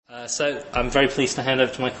So I'm very pleased to hand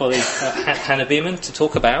over to my colleague Hannah Beeman to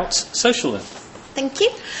talk about SocialLearn. Thank you.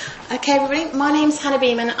 Okay, everybody, my name's Hannah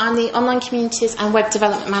Beeman. I'm the Online Communities and Web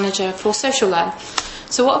Development Manager for SocialLearn.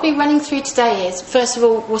 So what I'll be running through today is, first of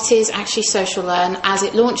all, what is actually SocialLearn as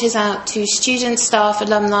it launches out to students, staff,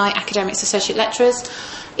 alumni, academics, associate lecturers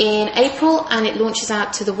in April, and it launches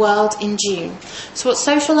out to the world in June. So what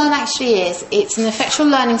SocialLearn actually is, it's an effectual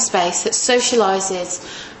learning space that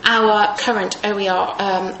socialises our current OER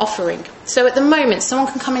offering. So at the moment,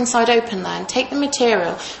 someone can come inside OpenLearn, take the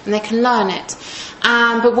material, and they can learn it.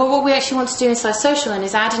 But what we actually want to do inside SocialLearn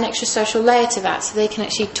is add an extra social layer to that, so they can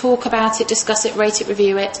actually talk about it, discuss it, rate it,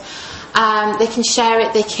 review it. They can share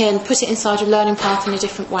it, they can put it inside a learning path in a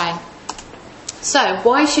different way. So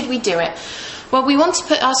why should we do it? Well, we want to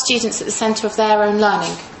put our students at the centre of their own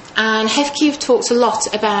learning. And HEFQ talks a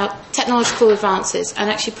lot about technological advances and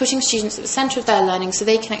actually putting students at the centre of their learning so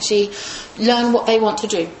they can actually learn what they want to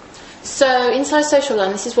do. So inside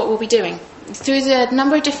SocialLearn, this is what we'll be doing. Through the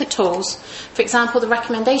number of different tools, for example, the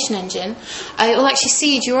recommendation engine, it will actually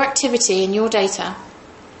seed your activity and your data,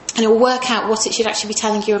 and it will work out what it should actually be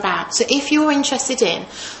telling you about. So if you're interested in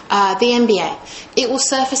the MBA, it will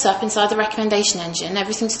surface up inside the recommendation engine,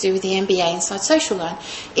 everything to do with the MBA inside SocialLearn.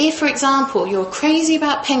 If, for example, you're crazy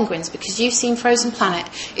about penguins because you've seen Frozen Planet,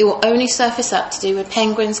 it will only surface up to do with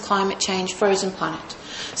penguins, climate change, Frozen Planet.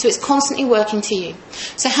 So it's constantly working to you.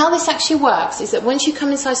 So how this actually works is that once you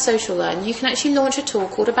come inside SocialLearn, you can actually launch a tool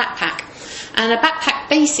called a backpack. And a backpack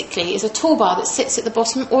basically is a toolbar that sits at the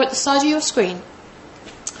bottom or at the side of your screen.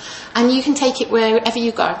 And you can take it wherever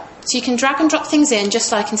you go. So you can drag and drop things in, just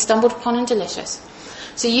like in Stumbled Upon and Delicious.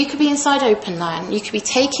 So you could be inside OpenLearn. You could be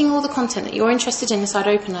taking all the content that you're interested in inside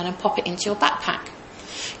OpenLearn and pop it into your backpack.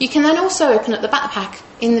 You can then also open up the backpack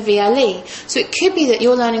in the VLE. So it could be that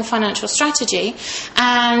you're learning financial strategy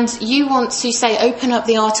and you want to, say, open up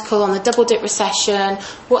the article on the double-dip recession,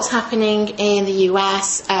 what's happening in the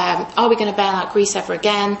US, are we going to bail out Greece ever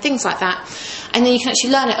again, things like that. And then you can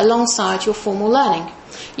actually learn it alongside your formal learning.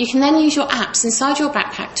 You can then use your apps inside your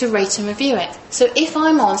backpack to rate and review it. So if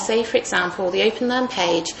I'm on, say, for example, the OpenLearn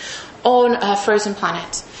page on Frozen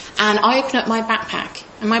Planet, and I open up my backpack,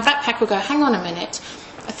 and my backpack will go, hang on a minute,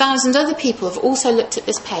 1,000 other people have also looked at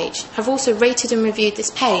this page, have also rated and reviewed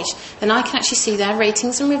this page, then I can actually see their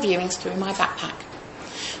ratings and reviewings through my backpack.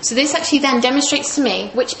 So this actually then demonstrates to me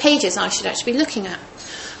which pages I should actually be looking at.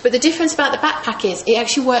 But the difference about the backpack is it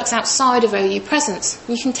actually works outside of OU Presence.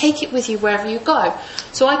 You can take it with you wherever you go.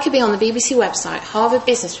 So I could be on the BBC website, Harvard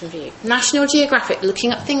Business Review, National Geographic,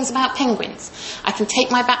 looking up things about penguins. I can take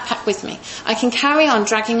my backpack with me. I can carry on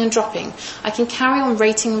dragging and dropping. I can carry on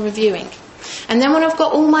rating and reviewing. And then when I've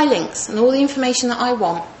got all my links and all the information that I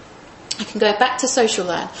want, I can go back to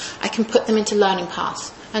SocialLearn. I can put them into learning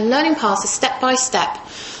paths. And learning paths are step-by-step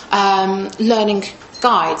learning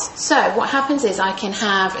guides. So what happens is I can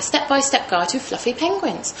have a step-by-step guide to fluffy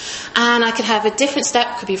penguins. And I could have a different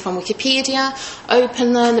step, could be from Wikipedia,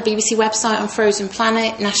 OpenLearn, the BBC website on Frozen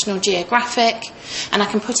Planet, National Geographic, and I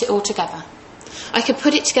can put it all together. I could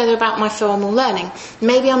put it together about my formal learning.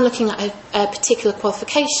 Maybe I'm looking at a particular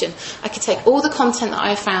qualification. I could take all the content that I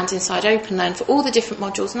have found inside OpenLearn for all the different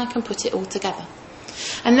modules and I can put it all together.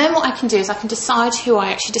 And then what I can do is I can decide who I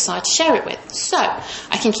actually decide to share it with. So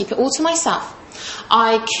I can keep it all to myself.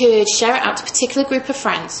 I could share it out to a particular group of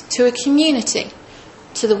friends, to a community,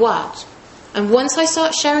 to the world. And once I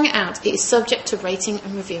start sharing it out, it is subject to rating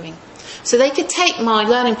and reviewing. So they could take my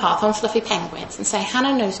learning path on fluffy penguins and say,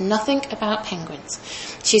 Hannah knows nothing about penguins.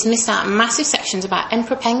 She's missed out massive sections about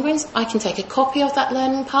emperor penguins. I can take a copy of that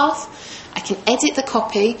learning path. I can edit the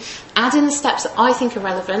copy, add in the steps that I think are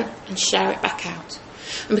relevant, and share it back out.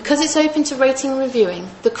 And because it's open to rating and reviewing,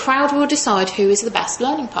 the crowd will decide who is the best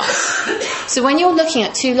learning path. So when you're looking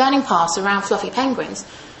at 2 learning paths around fluffy penguins,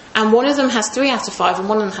 and one of them has 3 out of 5 and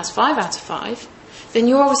one of them has 5 out of 5, then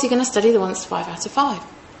you're obviously going to study the one that's 5 out of 5.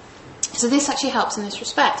 So this actually helps in this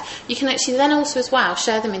respect. You can actually then also as well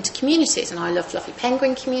share them into communities. And I love Fluffy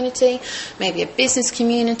Penguin community, maybe a business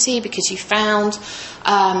community because you found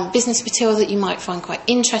business material that you might find quite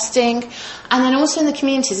interesting. And then also in the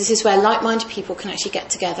communities, this is where like-minded people can actually get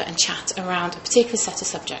together and chat around a particular set of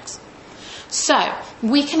subjects. So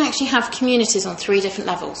we can actually have communities on 3 different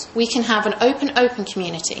levels. We can have an open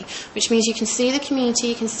community, which means you can see the community,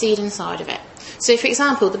 you can see it inside of it. So for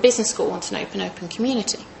example, the business school wants an open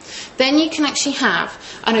community. Then you can actually have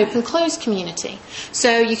an open-closed community.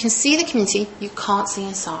 So you can see the community, you can't see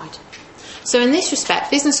inside. So in this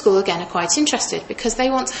respect, business school again are quite interested because they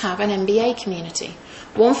want to have an MBA community.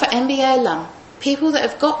 One for MBA alum. People that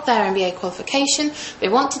have got their MBA qualification, they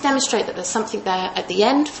want to demonstrate that there's something there at the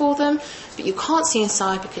end for them but you can't see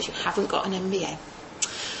inside because you haven't got an MBA.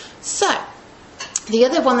 So, the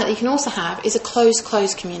other one that you can also have is a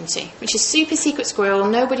closed community, which is super secret squirrel.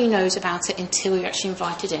 Nobody knows about it until you're actually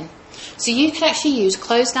invited in. So you can actually use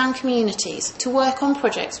closed down communities to work on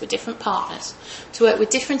projects with different partners, to work with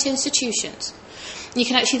different institutions. You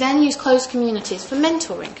can actually then use closed communities for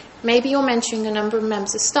mentoring. Maybe you're mentoring a number of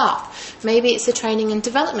members of staff. Maybe it's a training and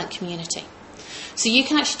development community. So you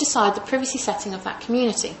can actually decide the privacy setting of that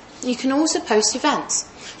community. You can also post events.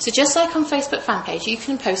 So just like on Facebook fan page, you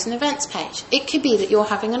can post an events page. It could be that you're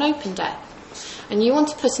having an open day and you want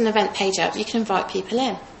to put an event page up. You can invite people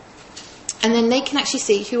in. And then they can actually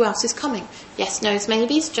see who else is coming. Yes, no's,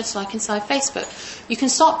 maybes, just like inside Facebook. You can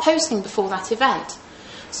start posting before that event.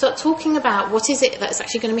 Start talking about what is it that's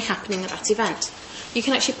actually going to be happening at that event. You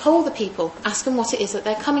can actually poll the people, ask them what it is that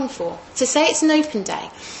they're coming for. So say it's an open day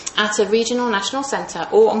at a regional national centre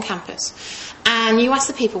or on campus, and you ask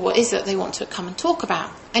the people what is it they want to come and talk about.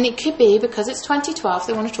 And it could be, because it's 2012,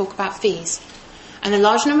 they want to talk about fees. And a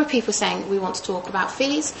large number of people saying we want to talk about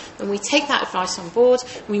fees, then we take that advice on board,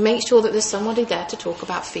 we make sure that there's somebody there to talk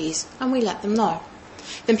about fees, and we let them know.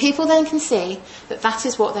 Then people then can see that that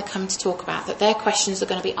is what they're coming to talk about, that their questions are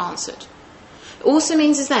going to be answered. It also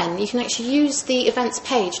means is then you can actually use the events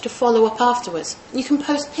page to follow up afterwards. You can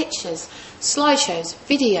post pictures, slideshows,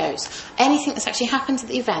 videos, anything that's actually happened at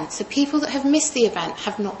the event, so people that have missed the event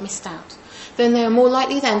have not missed out. Then they are more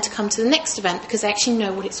likely then to come to the next event because they actually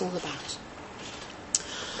know what it's all about.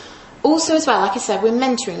 Also as well, like I said, we're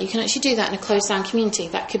mentoring. You can actually do that in a closed down community.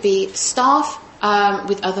 That could be staff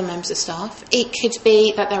with other members of staff. It could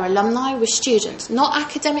be that they're alumni with students. Not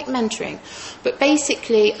academic mentoring, but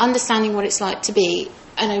basically understanding what it's like to be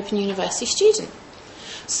an Open University student.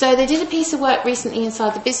 So they did a piece of work recently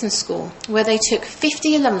inside the business school where they took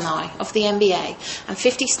 50 alumni of the MBA and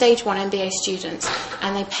 50 Stage 1 MBA students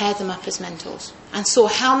and they paired them up as mentors and saw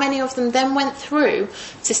how many of them then went through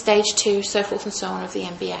to Stage 2, so forth and so on of the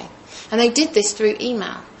MBA. And they did this through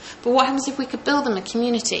email. But what happens if we could build them a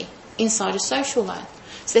community inside of SocialLearn?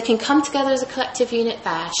 So they can come together as a collective unit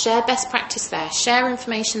there, share best practice there, share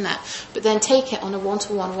information there, but then take it on a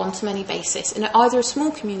one-to-one, one-to-many basis in either a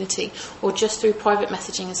small community or just through private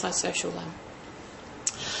messaging inside SocialLearn.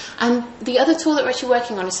 And the other tool that we're actually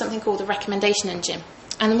working on is something called the recommendation engine.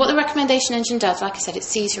 And what the recommendation engine does, like I said, it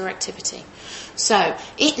sees your activity. So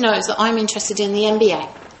it knows that I'm interested in the MBA.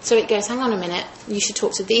 So it goes, hang on a minute, you should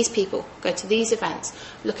talk to these people, go to these events,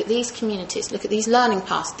 look at these communities, look at these learning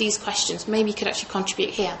paths, these questions, maybe you could actually contribute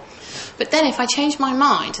here. But then if I change my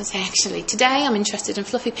mind and say, actually, today I'm interested in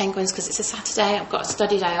fluffy penguins because it's a Saturday, I've got a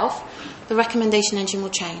study day off, the recommendation engine will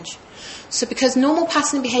change. So because normal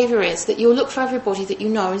pattern behaviour is that you'll look for everybody that you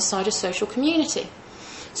know inside a social community.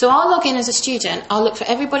 So I'll log in as a student, I'll look for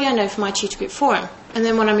everybody I know for my tutor group forum, and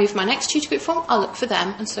then when I move to my next tutor group forum, I'll look for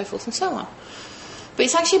them, and so forth and so on. But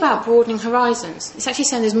it's actually about broadening horizons. It's actually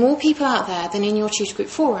saying there's more people out there than in your tutor group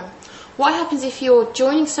forum. What happens if you're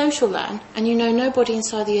joining SocialLearn and you know nobody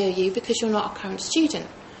inside the OU because you're not a current student?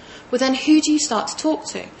 Well, then who do you start to talk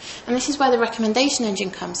to? And this is where the recommendation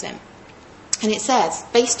engine comes in. And it says,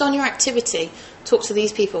 based on your activity, talk to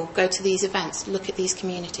these people, go to these events, look at these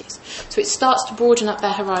communities. So it starts to broaden up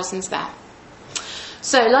their horizons there.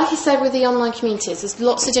 So, like I said with the online communities, there's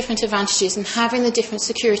lots of different advantages in having the different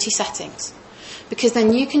security settings, because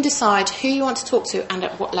then you can decide who you want to talk to and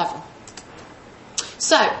at what level.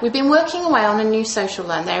 So, we've been working away on a new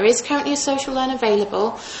SocialLearn. There is currently a SocialLearn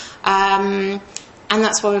available, and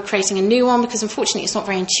that's why we're creating a new one, because unfortunately it's not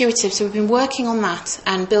very intuitive. So we've been working on that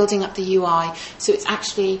and building up the UI so it's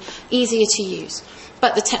actually easier to use.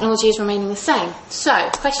 But the technology is remaining the same. So,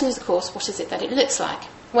 the question is, of course, what is it that it looks like?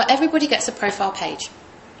 Well, everybody gets a profile page.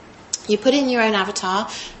 You put in your own avatar.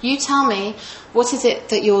 You tell me what is it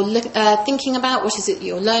that you're thinking about, what is it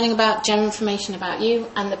you're learning about, general information about you,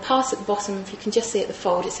 and the part at the bottom, if you can just see at the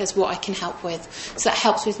fold, it says what I can help with. So that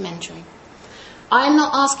helps with mentoring. I am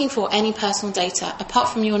not asking for any personal data apart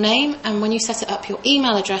from your name and when you set it up, your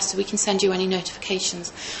email address so we can send you any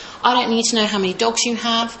notifications. I don't need to know how many dogs you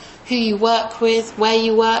have, who you work with, where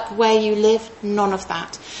you live, none of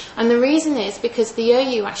that. And the reason is because the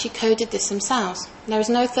OU actually coded this themselves. There is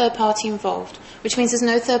no third party involved, which means there's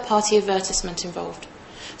no third party advertisement involved.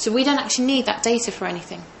 So we don't actually need that data for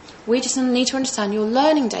anything. We just need to understand your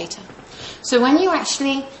learning data. So when you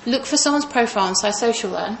actually look for someone's profile inside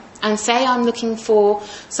SocialLearn and say I'm looking for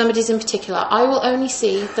somebody's in particular, I will only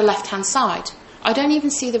see the left-hand side. I don't even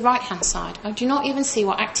see the right-hand side. I do not even see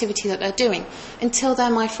what activity that they're doing until they're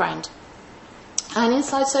my friend. And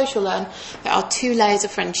inside SocialLearn, there are 2 layers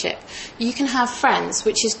of friendship. You can have friends,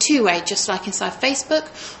 which is 2-way, just like inside Facebook,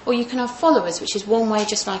 or you can have followers, which is 1-way,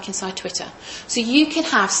 just like inside Twitter. So you could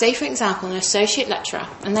have, say for example, an associate lecturer,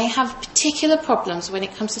 and they have particular problems when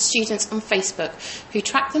it comes to students on Facebook who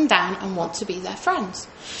track them down and want to be their friends.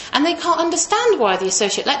 And they can't understand why the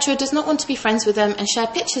associate lecturer does not want to be friends with them and share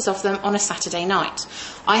pictures of them on a Saturday night.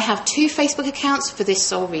 I have 2 Facebook accounts for this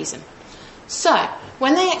sole reason. So,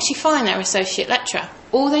 when they actually find their associate lecturer,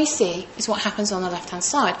 all they see is what happens on the left-hand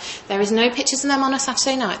side. There is no pictures of them on a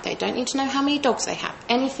Saturday night. They don't need to know how many dogs they have,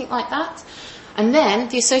 anything like that. And then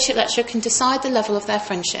the associate lecturer can decide the level of their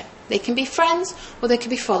friendship. They can be friends or they can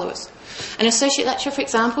be followers. An associate lecturer, for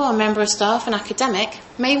example, a member of staff, an academic,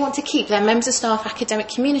 may want to keep their members of staff academic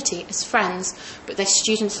community as friends, but their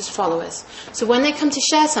students as followers. So when they come to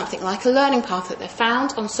share something like a learning path that they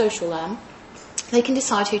found on SocialLearn, they can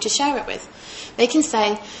decide who to share it with. They can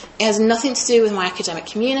say, it has nothing to do with my academic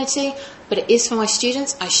community, but it is for my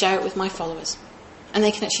students, I share it with my followers. And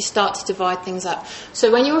they can actually start to divide things up.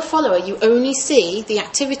 So when you're a follower, you only see the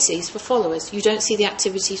activities for followers. You don't see the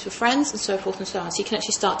activities for friends and so forth and so on. So you can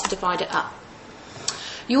actually start to divide it up.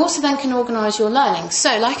 You also then can organise your learning.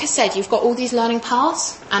 So, like I said, you've got all these learning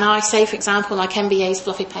paths, and I say, for example, like MBA's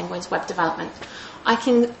Fluffy Penguins web development. I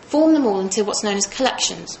can form them all into what's known as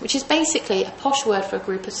collections, which is basically a posh word for a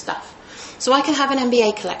group of stuff. So I can have an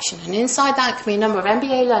MBA collection, and inside that can be a number of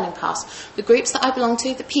MBA learning paths, the groups that I belong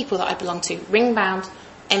to, the people that I belong to, ring-bound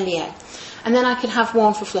MBA. And then I could have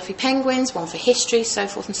one for Fluffy Penguins, one for history, so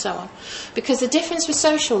forth and so on. Because the difference with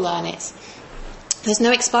SocialLearn is there's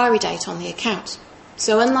no expiry date on the account.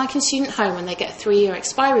 So unlike in Student Home, when they get a 3-year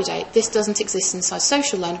expiry date, this doesn't exist inside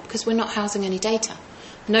SocialLearn because we're not housing any data.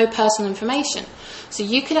 No personal information. So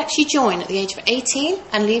you could actually join at the age of 18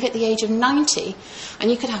 and leave at the age of 90,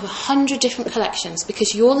 and you could have 100 different collections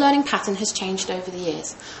because your learning pattern has changed over the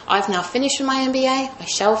years. I've now finished with my MBA, I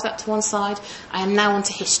shelved that to one side, I am now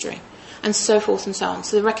onto history, and so forth and so on.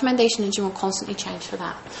 So the recommendation engine will constantly change for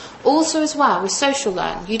that. Also as well, with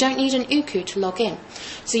SocialLearn, you don't need an UKU to log in.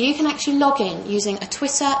 So you can actually log in using a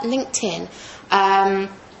Twitter, LinkedIn,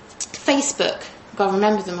 Facebook, I've got to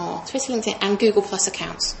remember them all, Twitter, LinkedIn, and Google Plus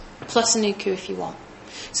accounts, plus an UKU if you want.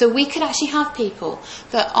 So we could actually have people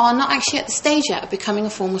that are not actually at the stage yet of becoming a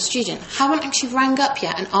formal student, haven't actually rang up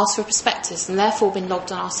yet and asked for a prospectus and therefore been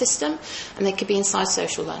logged on our system, and they could be inside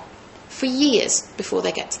SocialLearn for years before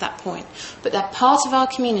they get to that point. But they're part of our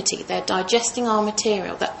community, they're digesting our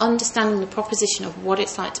material, they're understanding the proposition of what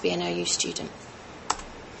it's like to be an OU student.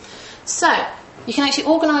 So, you can actually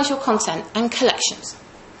organise your content and collections.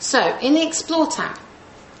 So, in the Explore tab,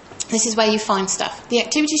 this is where you find stuff. The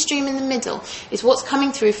activity stream in the middle is what's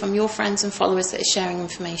coming through from your friends and followers that are sharing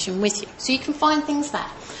information with you. So you can find things there.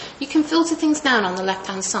 You can filter things down on the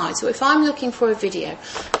left-hand side. So if I'm looking for a video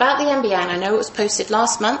about the MBA and I know it was posted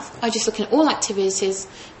last month, I just look in all activities,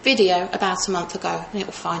 video about a month ago, and it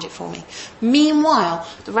will find it for me. Meanwhile,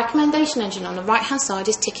 the recommendation engine on the right-hand side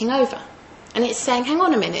is ticking over. And it's saying, hang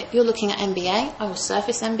on a minute, you're looking at MBA, I will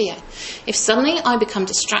surface MBA. If suddenly I become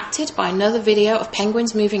distracted by another video of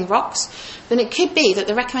penguins moving rocks, then it could be that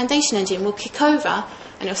the recommendation engine will kick over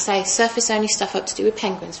and it'll say surface only stuff up to do with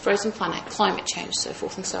penguins, frozen planet, climate change, so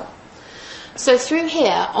forth and so on. So through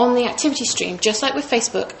here, on the activity stream, just like with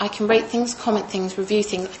Facebook, I can rate things, comment things, review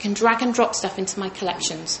things, I can drag and drop stuff into my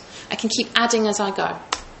collections. I can keep adding as I go.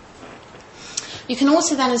 You can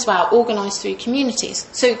also then as well organise through communities.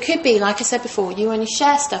 So it could be, like I said before, you only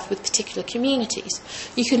share stuff with particular communities.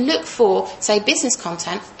 You can look for, say, business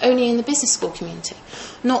content only in the business school community.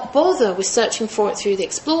 Not bother with searching for it through the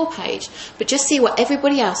Explore page, but just see what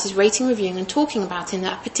everybody else is rating, reviewing and talking about in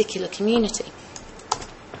that particular community.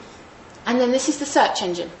 And then this is the search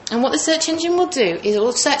engine. And what the search engine will do is it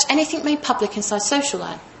will search anything made public inside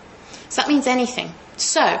SocialLearn. So that means anything.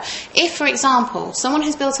 So, if, for example, someone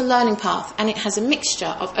has built a learning path and it has a mixture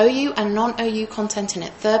of OU and non-OU content in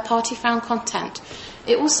it, third-party found content,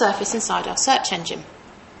 it will surface inside our search engine.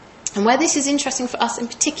 And where this is interesting for us in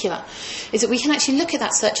particular is that we can actually look at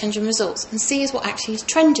that search engine results and see what actually is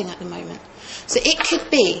trending at the moment. So it could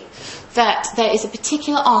be that there is a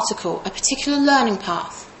particular article, a particular learning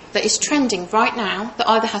path that is trending right now that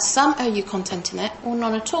either has some OU content in it or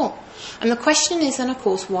none at all. And the question is then, of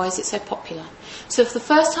course, why is it so popular? So for the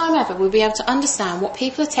first time ever, we'll be able to understand what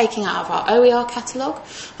people are taking out of our OER catalogue,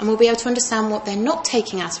 and we'll be able to understand what they're not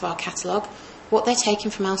taking out of our catalogue, what they're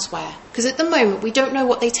taking from elsewhere. Because at the moment, we don't know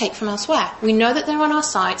what they take from elsewhere. We know that they're on our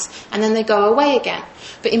sites, and then they go away again.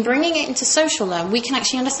 But in bringing it into SocialLearn, we can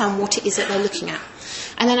actually understand what it is that they're looking at.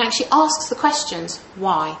 And then actually ask the questions,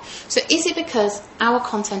 why? So is it because our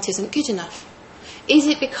content isn't good enough? Is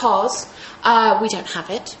it because we don't have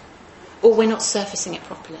it, or we're not surfacing it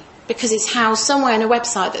properly? Because it's housed somewhere in a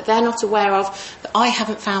website that they're not aware of, that I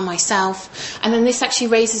haven't found myself, and then this actually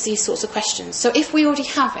raises these sorts of questions. So if we already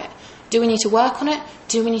have it, do we need to work on it?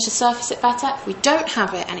 Do we need to surface it better? If we don't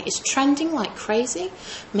have it and it is trending like crazy,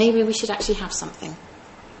 maybe we should actually have something.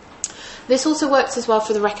 This also works as well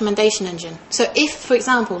for the recommendation engine. So if, for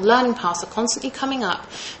example, learning paths are constantly coming up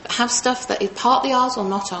that have stuff that is partly ours or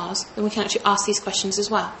not ours, then we can actually ask these questions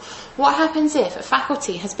as well. What happens if a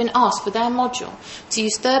faculty has been asked for their module to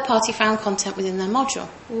use third-party found content within their module?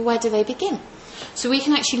 Well, where do they begin? So we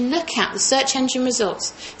can actually look at the search engine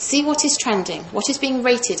results, see what is trending, what is being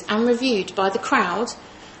rated and reviewed by the crowd,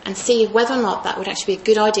 and see whether or not that would actually be a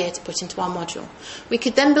good idea to put into our module. We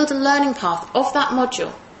could then build a learning path of that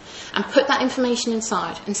module and put that information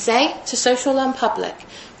inside and say to SocialLearn Public,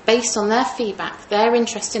 based on their feedback, their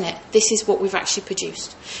interest in it, this is what we've actually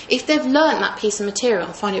produced. If they've learnt that piece of material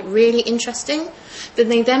and find it really interesting, then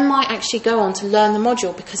they then might actually go on to learn the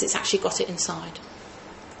module because it's actually got it inside.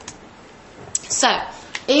 So,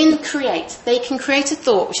 in Create, they can create a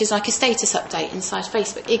thought, which is like a status update inside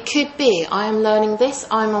Facebook. It could be, I am learning this,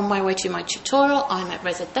 I'm on my way to my tutorial, I'm at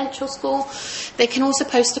residential school. They can also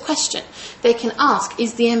post a question. They can ask,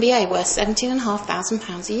 is the MBA worth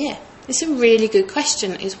 £17,500 a year? It's a really good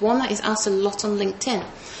question. It's one that is asked a lot on LinkedIn.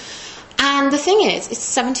 And the thing is,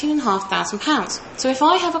 it's £17,500. So if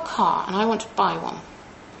I have a car and I want to buy one,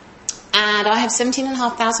 and I have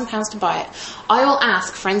 £17,500 to buy it, I will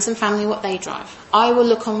ask friends and family what they drive. I will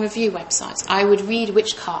look on review websites. I would read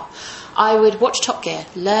which car. I would watch Top Gear,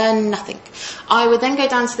 learn nothing. I would then go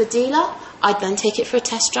down to the dealer. I'd then take it for a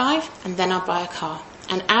test drive, and then I'd buy a car.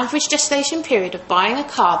 An average gestation period of buying a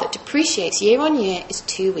car that depreciates year on year is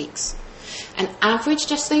 2 weeks. An average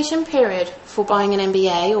gestation period for buying an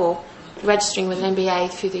MBA or registering with an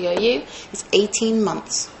MBA through the OU is 18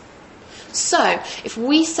 months. So, if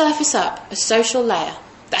we surface up a social layer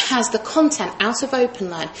that has the content out of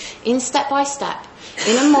OpenLearn in step-by-step,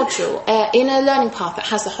 in a module, in a learning path that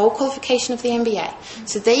has the whole qualification of the MBA,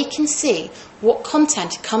 so they can see what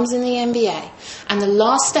content comes in the MBA, and the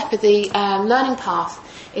last step of the learning path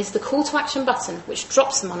is the call to action button, which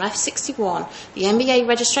drops them on F61, the MBA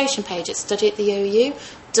registration page at Study at the OU.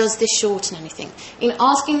 Does this shorten anything? In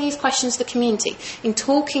asking these questions to the community, in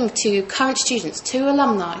talking to current students, to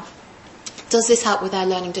alumni, does this help with their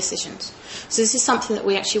learning decisions? So this is something that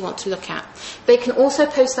we actually want to look at. They can also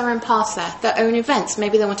post their own paths there, their own events.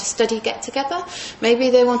 Maybe they want a study get-together. Maybe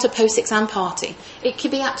they want a post-exam party. It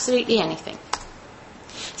could be absolutely anything.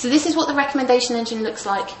 So this is what the recommendation engine looks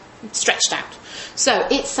like stretched out. So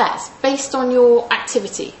it says, based on your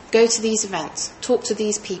activity, go to these events, talk to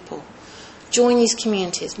these people, join these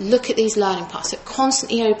communities, look at these learning paths. It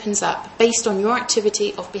constantly opens up based on your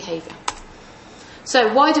activity of behaviour.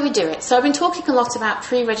 So why do we do it? So I've been talking a lot about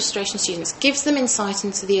pre-registration students, gives them insight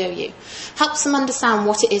into the OU, helps them understand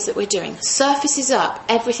what it is that we're doing, surfaces up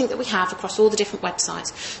everything that we have across all the different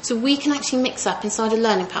websites. So we can actually mix up inside a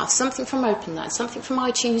learning path, something from OpenLearn, something from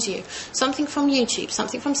iTunes U, something from YouTube,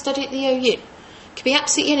 something from Study at the OU. It could be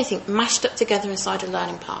absolutely anything mashed up together inside a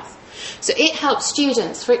learning path. So it helps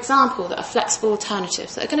students, for example, that are flexible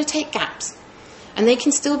alternatives, that are going to take gaps. And they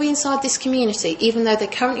can still be inside this community, even though they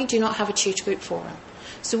currently do not have a tutor group for them.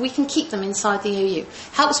 So we can keep them inside the OU.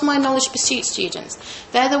 Helps my knowledge pursuit students.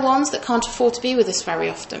 They're the ones that can't afford to be with us very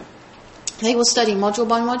often. They will study module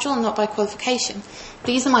by module and not by qualification.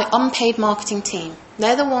 These are my unpaid marketing team.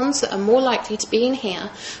 They're the ones that are more likely to be in here,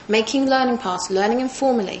 making learning paths, learning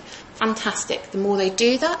informally. Fantastic. The more they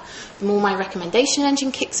do that, the more my recommendation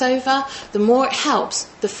engine kicks over, the more it helps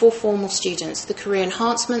the full formal students, the career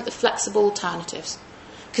enhancement, the flexible alternatives.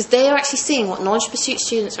 Because they are actually seeing what knowledge pursuit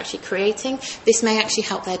students are actually creating. This may actually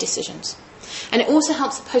help their decisions. And it also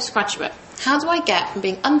helps the postgraduate. How do I get from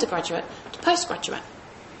being undergraduate to postgraduate?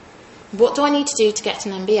 What do I need to do to get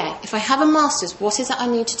an MBA? If I have a master's, what is it I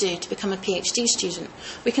need to do to become a PhD student?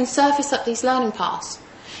 We can surface up these learning paths.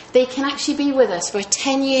 They can actually be with us for a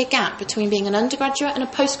 10-year gap between being an undergraduate and a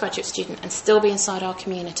postgraduate student and still be inside our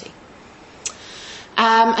community.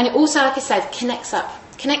 And it also, like I said, connects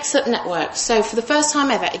up networks. So for the first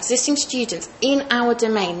time ever, existing students in our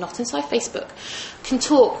domain, not inside Facebook, can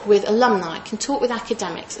talk with alumni, can talk with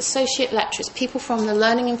academics, associate lecturers, people from the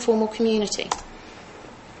learning informal community.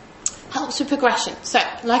 Helps with progression. So,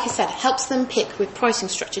 like I said, helps them pick with pricing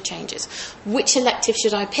structure changes. Which elective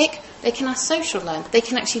should I pick? They can ask SocialLearn. They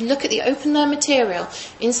can actually look at the OpenLearn material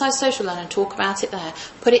inside SocialLearn and talk about it there.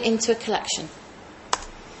 Put it into a collection.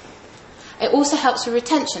 It also helps with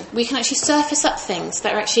retention. We can actually surface up things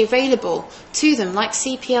that are actually available to them, like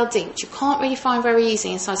CPLD, which you can't really find very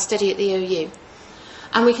easily inside Study at the OU.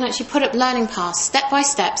 And we can actually put up learning paths,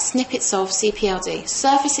 step-by-step, snippets of CPLD,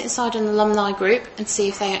 surface it inside an alumni group and see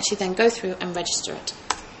if they actually then go through and register it.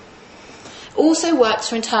 Also works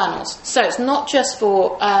for internals, so it's not just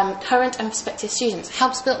for current and prospective students. It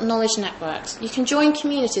helps build knowledge networks. You can join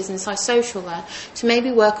communities inside SocialLearn to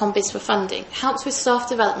maybe work on bids for funding. It helps with staff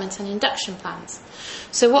development and induction plans.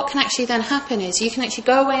 So what can actually then happen is you can actually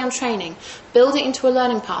go away on training, build it into a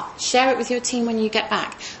learning path, share it with your team when you get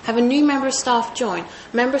back, have a new member of staff join.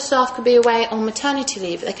 A member of staff could be away on maternity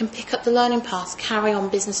leave, they can pick up the learning path, carry on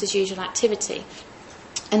business as usual activity.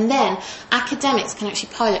 And then academics can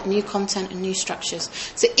actually pilot new content and new structures.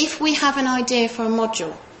 So if we have an idea for a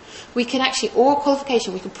module, we can actually, or a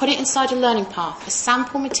qualification, we can put it inside a learning path, a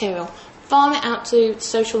sample material, farm it out to the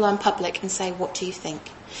SocialLearn public and say, what do you think?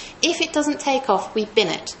 If it doesn't take off, we bin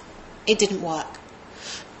it. It didn't work.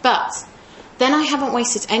 But then I haven't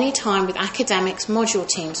wasted any time with academics, module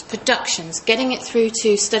teams, productions, getting it through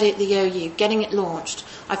to study at the OU, getting it launched.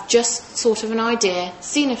 I've just sort of an idea,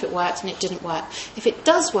 seen if it worked, and it didn't work. If it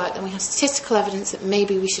does work, then we have statistical evidence that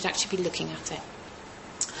maybe we should actually be looking at it.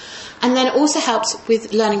 And then it also helps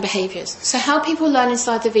with learning behaviours. So how people learn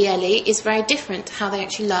inside the VLE is very different to how they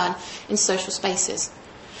actually learn in social spaces.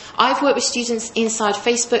 I've worked with students inside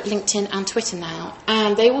Facebook, LinkedIn and Twitter now,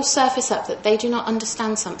 and they will surface up that they do not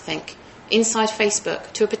understand something inside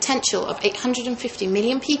Facebook to a potential of 850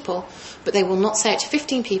 million people, but they will not say it to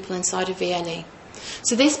 15 people inside a VLE.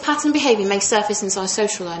 So this pattern behaviour may surface inside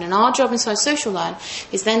SocialLearn, and our job inside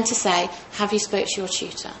SocialLearn is then to say, have you spoke to your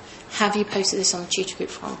tutor? Have you posted this on the tutor group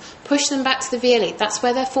forum? Push them back to the VLE. That's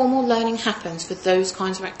where their formal learning happens for those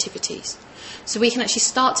kinds of activities. So we can actually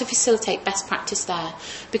start to facilitate best practice there.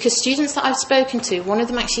 Because students that I've spoken to, one of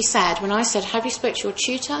them actually said, when I said, have you spoke to your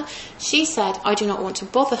tutor? She said, I do not want to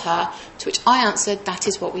bother her, to which I answered, that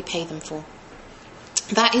is what we pay them for.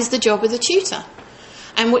 That is the job of the tutor.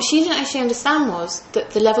 And what she didn't actually understand was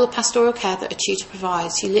that the level of pastoral care that a tutor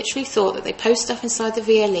provides, she literally thought that they post stuff inside the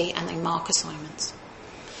VLE and they mark assignments.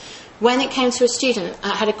 When it came to a student,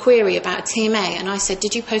 I had a query about a TMA, and I said,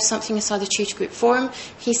 did you post something inside the tutor group forum?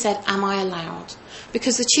 He said, am I allowed?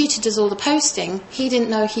 Because the tutor does all the posting, he didn't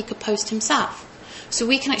know he could post himself. So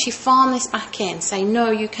we can actually farm this back in, say, no,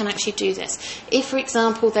 you can actually do this. If, for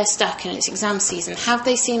example, they're stuck and it's exam season, have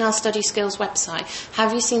they seen our study skills website?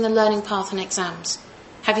 Have you seen the learning path and exams?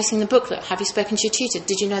 Have you seen the booklet? Have you spoken to your tutor?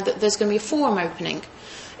 Did you know that there's going to be a forum opening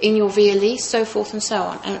in your VLE, so forth and so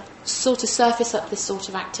on, and sort of surface up this sort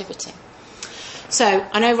of activity. So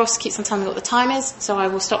I know Ross keeps on telling me what the time is, so I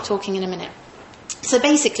will stop talking in a minute. So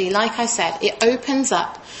basically, like I said, it opens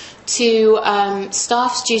up to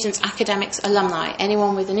staff, students, academics, alumni,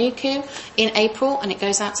 anyone with an UQ in April, and it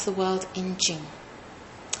goes out to the world in June.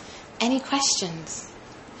 Any questions?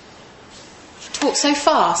 I've talked so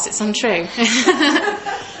fast, it's untrue.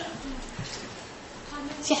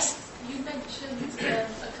 Yes? You mentioned a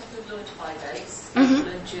couple of notify dates, April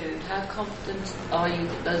and June. How confident are you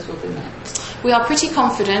that those will be met? We are pretty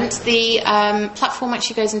confident. The platform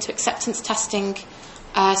actually goes into acceptance testing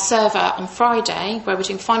server on Friday, where we're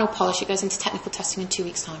doing final polish. It goes into technical testing in 2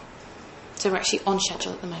 weeks' time. So we're actually on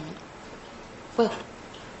schedule at the moment. Will?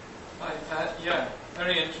 Hi, yeah,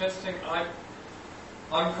 very interesting.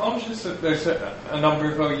 I'm conscious that there's a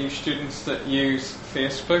number of OU students that use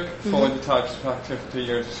Facebook for the types of activity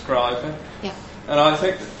you're describing. Yeah. And I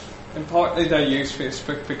think in partly they use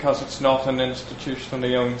Facebook because it's not an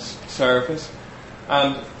institutionally owned service.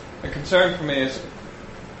 And the concern for me is,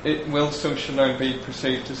 will SocialLearn be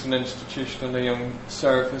perceived as an institutionally owned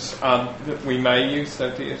service, and that we may use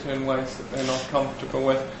their data in ways that they're not comfortable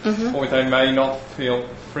with, or they may not feel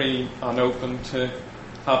free and open to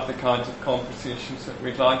have the kinds of conversations that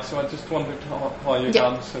we'd like. So I just wondered how you'd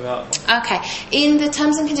answer that one. Okay. In the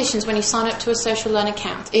terms and conditions, when you sign up to a SocialLearn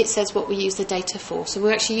account, it says what we use the data for. So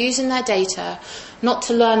we're actually using their data not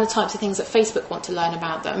to learn the types of things that Facebook want to learn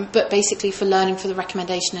about them, but basically for learning for the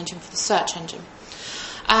recommendation engine, for the search engine.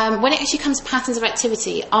 When it actually comes to patterns of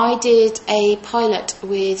activity, I did a pilot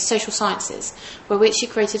with Social Sciences, where we actually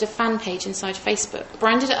created a fan page inside Facebook,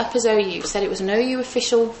 branded it up as OU, said it was an OU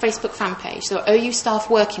official Facebook fan page, so OU staff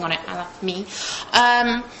working on it, me,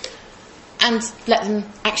 and let them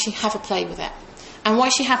actually have a play with it. And what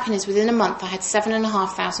actually happened is within a month I had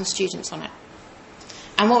 7,500 students on it.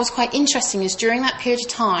 And what was quite interesting is during that period of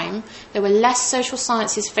time, there were less Social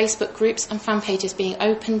Sciences Facebook groups and fan pages being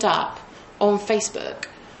opened up on Facebook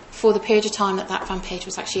for the period of time that fan page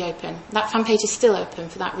was actually open. That fan page is still open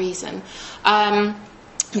for that reason,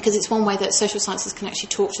 because it's one way that Social Sciences can actually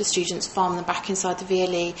talk to the students, farm them back inside the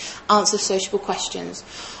VLE, answer sociable questions.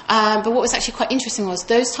 But what was actually quite interesting was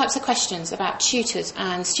those types of questions about tutors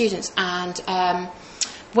and students and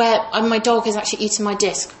where my dog has actually eaten my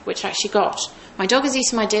disc, which I actually got. My dog has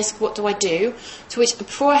eaten my disc, what do I do? To which,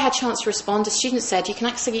 before I had a chance to respond, a student said, you can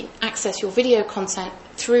actually access your video content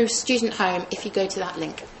through Student Home if you go to that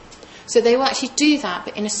link. So they will actually do that,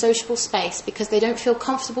 but in a sociable space, because they don't feel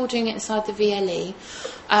comfortable doing it inside the VLE,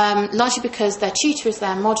 largely because their tutor is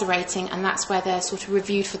there moderating, and that's where they're sort of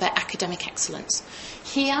reviewed for their academic excellence.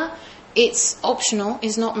 Here, it's optional,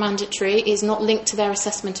 is not mandatory, is not linked to their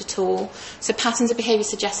assessment at all. So patterns of behaviour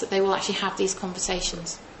suggest that they will actually have these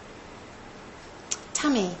conversations.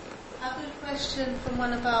 Tammy. I've got a question from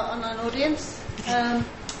one of our online audience.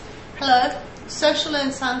 Hello.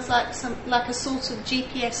 SocialLearn sounds like a sort of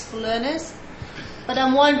GPS for learners, but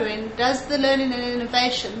I'm wondering, does the learning and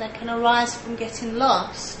innovation that can arise from getting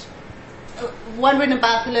lost,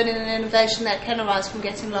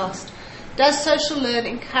 does SocialLearn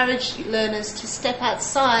encourage learners to step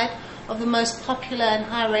outside of the most popular and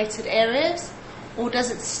high-rated areas, or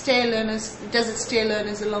does it steer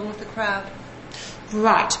learners along with the crowd?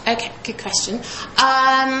 Right, okay, good question.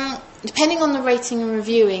 Depending on the rating and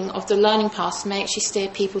reviewing of the learning paths may actually steer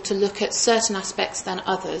people to look at certain aspects than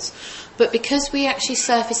others. But because we actually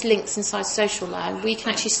surface links inside SocialLearn, we can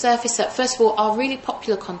actually surface up, first of all, our really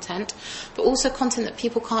popular content, but also content that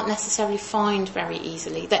people can't necessarily find very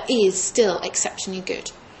easily, that is still exceptionally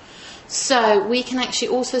good. So we can actually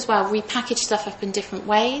also as well repackage stuff up in different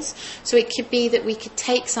ways. So it could be that we could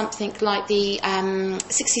take something like the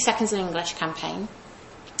 60 Seconds in English campaign,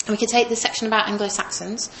 and we could take the section about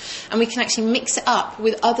Anglo-Saxons, and we can actually mix it up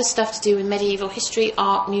with other stuff to do with medieval history,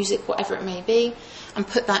 art, music, whatever it may be, and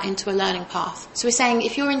put that into a learning path. So we're saying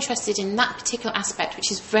if you're interested in that particular aspect,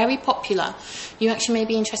 which is very popular, you actually may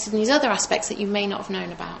be interested in these other aspects that you may not have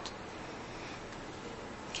known about.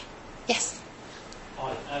 Okay. Yes?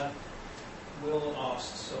 Hi. Will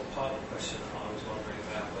asked sort of part of the question that I was wondering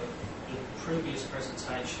about, but the previous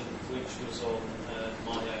presentation, which was on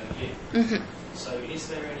My Own You. Mm-hmm. So is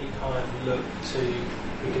there any kind of look to,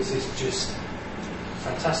 because it's just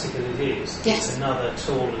fantastic as it is, yes, it's another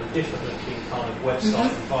tool and a different looking kind of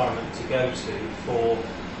website environment to go to for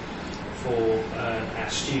our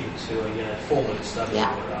students who are formally studying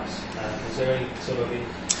with us. Is there any sort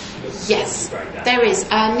of yes, there is.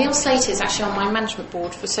 Neil Slater is actually on my management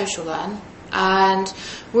board for SocialLearn, and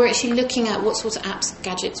we're actually looking at what sorts of apps,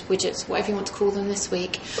 gadgets, widgets, whatever you want to call them this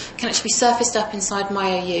week, can actually be surfaced up inside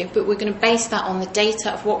MyOU, but we're going to base that on the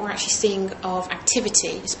data of what we're actually seeing of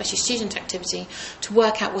activity, especially student activity, to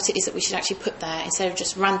work out what it is that we should actually put there instead of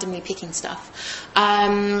just randomly picking stuff.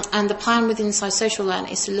 And the plan within inside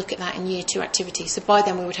SocialLearn is to look at that in year 2 activity. So by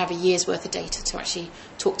then we would have a year's worth of data to actually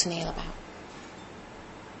talk to Neil about.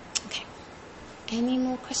 Okay. Any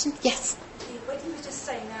more questions? Yes? What you were just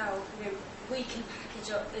saying now, we can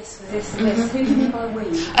package up this and this and this. Who do you mean by we?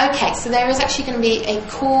 Okay, so there is actually going to be a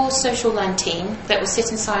core SocialLearn team that will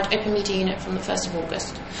sit inside Open Media Unit from the 1st of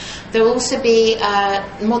August. There will also be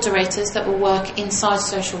moderators that will work inside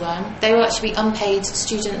SocialLearn. They will actually be unpaid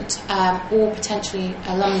student or potentially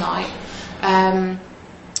alumni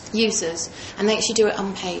users, and they actually do it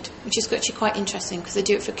unpaid, which is actually quite interesting because they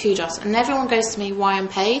do it for kudos. And everyone goes to me, why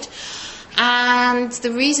unpaid? And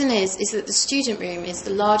the reason is that the Student Room is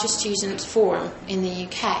the largest student forum in the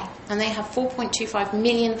UK, and they have 4.25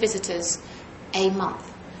 million visitors a month,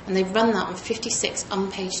 and they run that on 56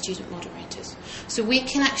 unpaid student moderators. So we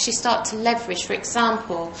can actually start to leverage, for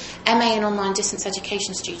example, MA and online distance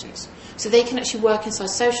education students. So they can actually work inside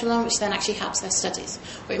SocialLearn, which then actually helps their studies.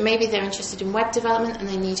 Or maybe they're interested in web development and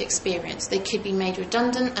they need experience. They could be made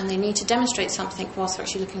redundant and they need to demonstrate something whilst they're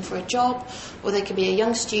actually looking for a job. Or they could be a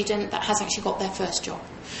young student that has actually got their first job.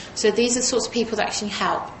 So these are the sorts of people that actually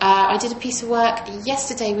help. I did a piece of work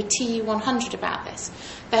yesterday with TU100 about this.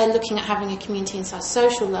 They're looking at having a community inside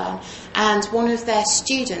SocialLearn, and one of their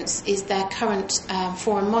students is their current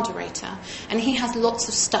forum moderator, and he has lots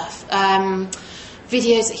of stuff.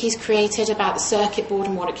 Videos that he's created about the circuit board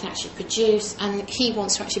and what it can actually produce, and he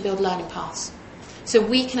wants to actually build learning paths. So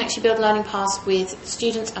we can actually build learning paths with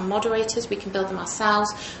students and moderators. We can build them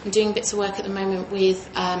ourselves. I'm doing bits of work at the moment with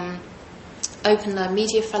Open Learn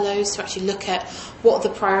Media Fellows to actually look at what are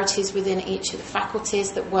the priorities within each of the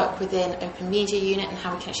faculties that work within Open Media Unit and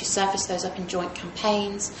how we can actually surface those up in joint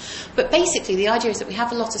campaigns. But basically the idea is that we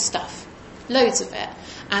have a lot of stuff, loads of it,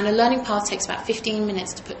 and a learning path takes about 15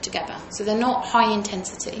 minutes to put together. So they're not high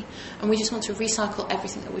intensity, and we just want to recycle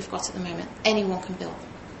everything that we've got at the moment. Anyone can build.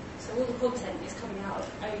 So So all the content is coming out of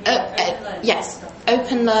OpenLearn yes, stuff.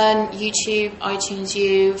 OpenLearn, YouTube, iTunes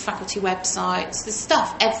U, faculty websites, there's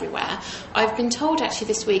stuff everywhere. I've been told actually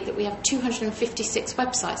this week that we have 256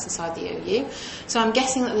 websites inside the OU, so I'm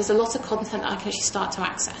guessing that there's a lot of content that I can actually start to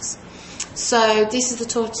access. So this is the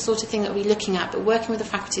sort of thing that we're looking at, but working with the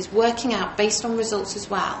faculties, working out based on results as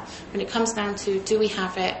well. When it comes down to, do we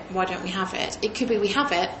have it, why don't we have it? It could be we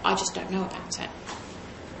have it, I just don't know about it.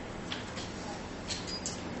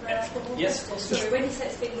 Yes. Sorry, when you said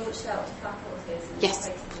it's being launched out to faculties and Yes.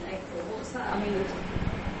 in April, what was that? I mean,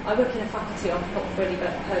 I work in a faculty, I've not really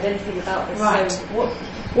heard anything about this. Right. So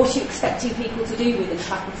what are you expecting people to do within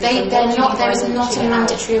faculty? There is not a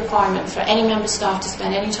mandatory requirement for any member staff to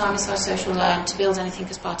spend any time inside SocialLearn to build anything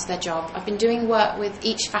as part of their job. I've been doing work with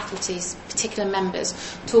each faculty's particular members,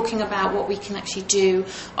 talking about what we can actually do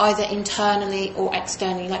either internally or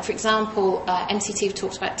externally. Like, for example, NCT have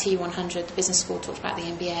talked about T100, the business school talked about the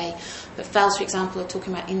MBA, but FELS, for example, are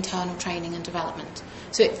talking about internal training and development.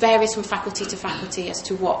 So it varies from faculty to faculty as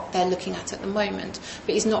to what they're looking at the moment,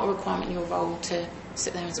 but it's not a requirement in your role to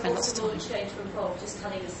sit there and spend lots of time. What's the launch date involved? Just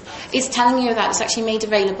telling us about it? It's telling you that it's actually made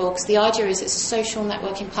available, because the idea is it's a social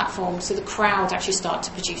networking platform, so the crowd actually start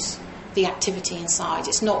to produce the activity inside.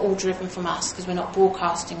 It's not all driven from us, because we're not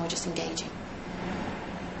broadcasting, we're just engaging.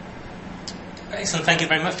 Excellent, thank you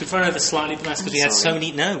very much. We've run over slightly, but that's because we had so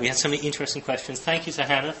many interesting questions. Thank you to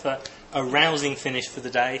Hannah for a rousing finish for the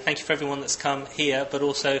day. Thank you for everyone that's come here, but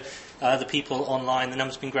also the people online. The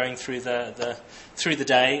number's been growing through the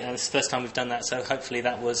day, and it's the first time we've done that, so hopefully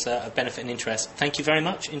that was a benefit and interest. Thank you very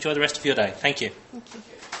much. Enjoy the rest of your day. Thank you. Thank you.